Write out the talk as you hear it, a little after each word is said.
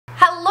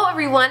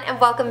everyone and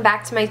welcome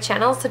back to my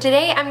channel. So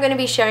today I'm going to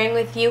be sharing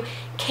with you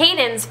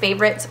Caden's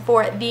favorites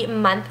for the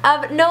month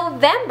of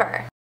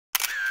November.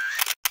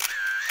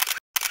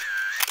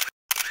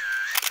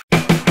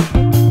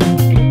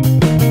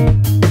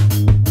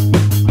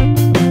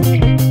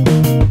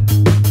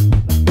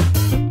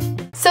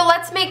 So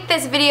let's make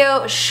this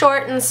video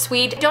short and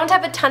sweet. I don't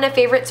have a ton of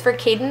favorites for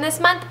Caden this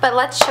month, but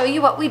let's show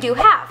you what we do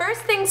have.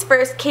 First things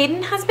first,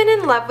 Caden has been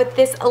in love with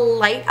this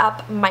light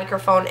up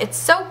microphone. It's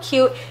so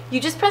cute. You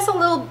just press a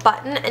little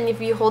button and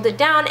if you hold it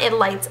down, it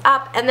lights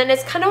up, and then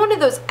it's kind of one of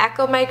those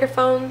echo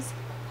microphones.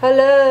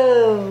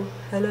 Hello,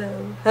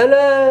 hello,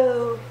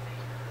 hello.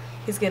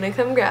 He's gonna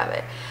come grab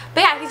it.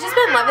 But yeah, he's just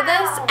been in love with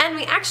this, and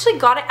we actually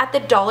got it at the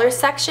dollar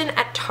section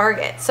at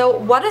Target. So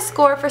what a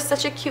score for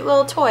such a cute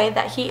little toy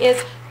that he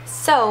is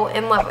so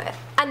in love with.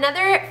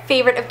 Another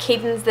favorite of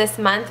Caden's this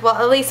month, well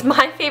at least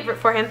my favorite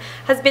for him,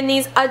 has been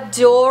these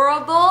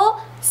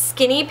adorable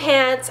skinny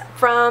pants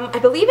from, I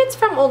believe it's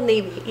from Old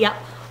Navy. Yep,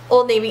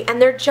 Old Navy,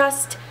 and they're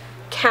just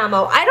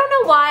camo. I don't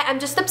know why, I'm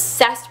just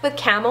obsessed with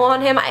camo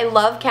on him. I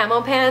love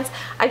camo pants.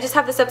 I just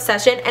have this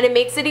obsession, and it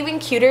makes it even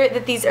cuter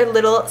that these are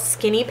little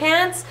skinny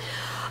pants.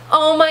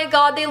 Oh my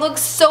god, they look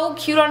so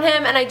cute on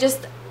him, and I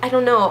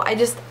don't know,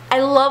 I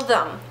love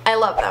them. I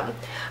love them.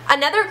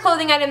 Another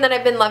clothing item that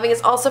I've been loving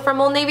is also from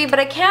Old Navy, but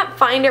I can't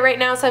find it right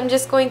now, so I'm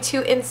just going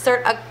to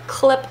insert a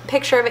clip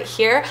picture of it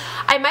here.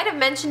 I might have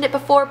mentioned it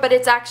before, but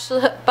it's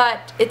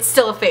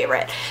still a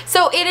favorite.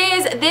 So it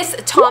is this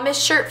Thomas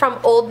shirt from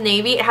Old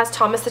Navy. It has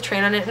Thomas the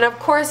Train on it, and of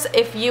course,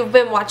 if you've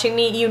been watching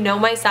me, you know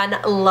my son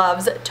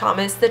loves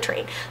Thomas the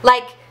Train.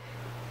 Like,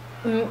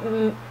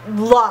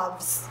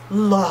 loves.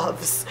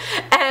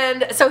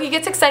 And so he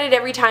gets excited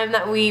every time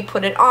that we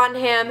put it on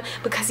him,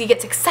 because he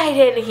gets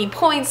excited and he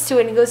points to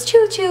it and he goes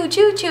choo choo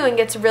choo choo and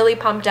gets really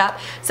pumped up.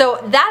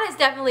 So that has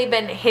definitely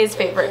been his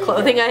favorite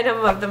clothing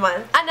item of the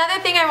month. Another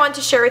thing I want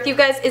to share with you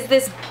guys is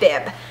this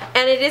bib,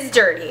 and it is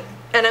dirty.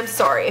 And I'm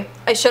sorry.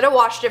 I should have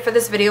washed it for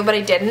this video, but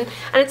I didn't.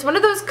 And it's one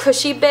of those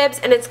cushy bibs,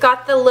 and it's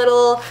got the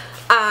little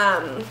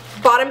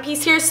bottom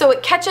piece here, so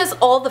it catches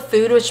all the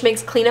food, which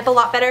makes cleanup a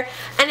lot better.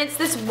 And it's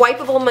this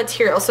wipeable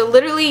material, so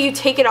literally you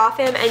take it off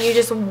him and you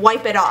just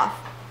wipe it off.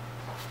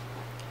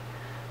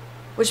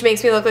 Which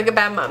makes me look like a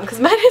bad mom, because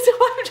mine isn't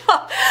wiped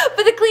off.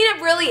 But the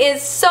cleanup really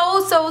is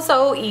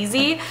so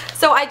easy.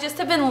 So I just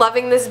have been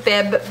loving this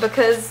bib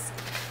because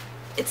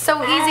it's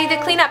so easy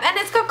to clean up. And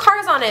it's got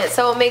cars on it,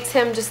 so it makes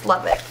him just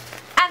love it.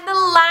 And the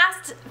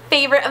last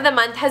favorite of the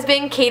month has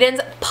been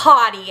Caden's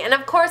potty, and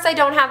of course I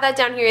don't have that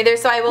down here either,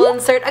 so I will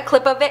insert a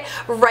clip of it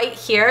right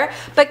here.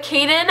 But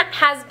Caden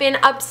has been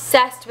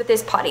obsessed with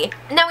his potty.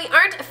 Now, we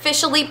aren't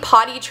officially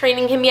potty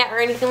training him yet or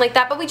anything like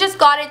that, but we just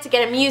got it to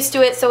get him used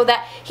to it so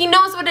that he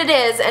knows what it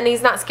is and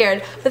he's not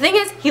scared. The thing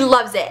is, he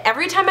loves it.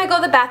 Every time I go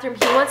to the bathroom,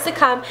 he wants to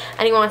come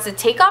and he wants to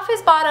take off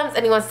his bottoms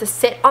and he wants to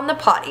sit on the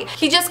potty.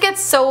 He just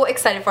gets so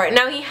excited for it.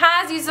 Now, he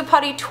has used the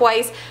potty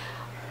twice,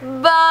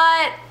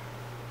 but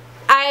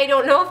I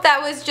don't know if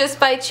that was just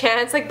by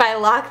chance, like by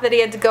luck, that he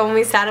had to go when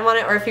we sat him on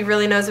it, or if he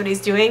really knows what he's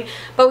doing.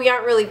 But we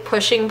aren't really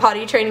pushing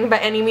potty training by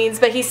any means,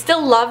 but he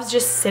still loves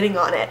just sitting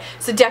on it.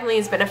 So definitely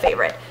has been a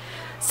favorite.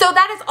 So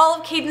that is all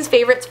of Caden's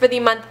favorites for the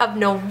month of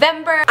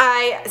November.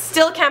 I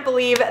still can't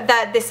believe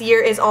that this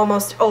year is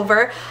almost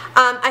over.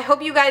 I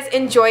hope you guys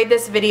enjoyed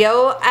this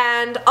video,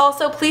 and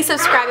also please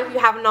subscribe if you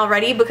haven't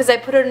already, because I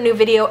put out a new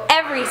video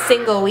every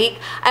single week.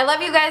 I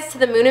love you guys to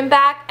the moon and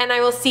back, and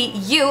I will see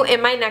you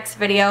in my next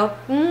video.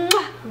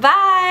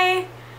 Bye!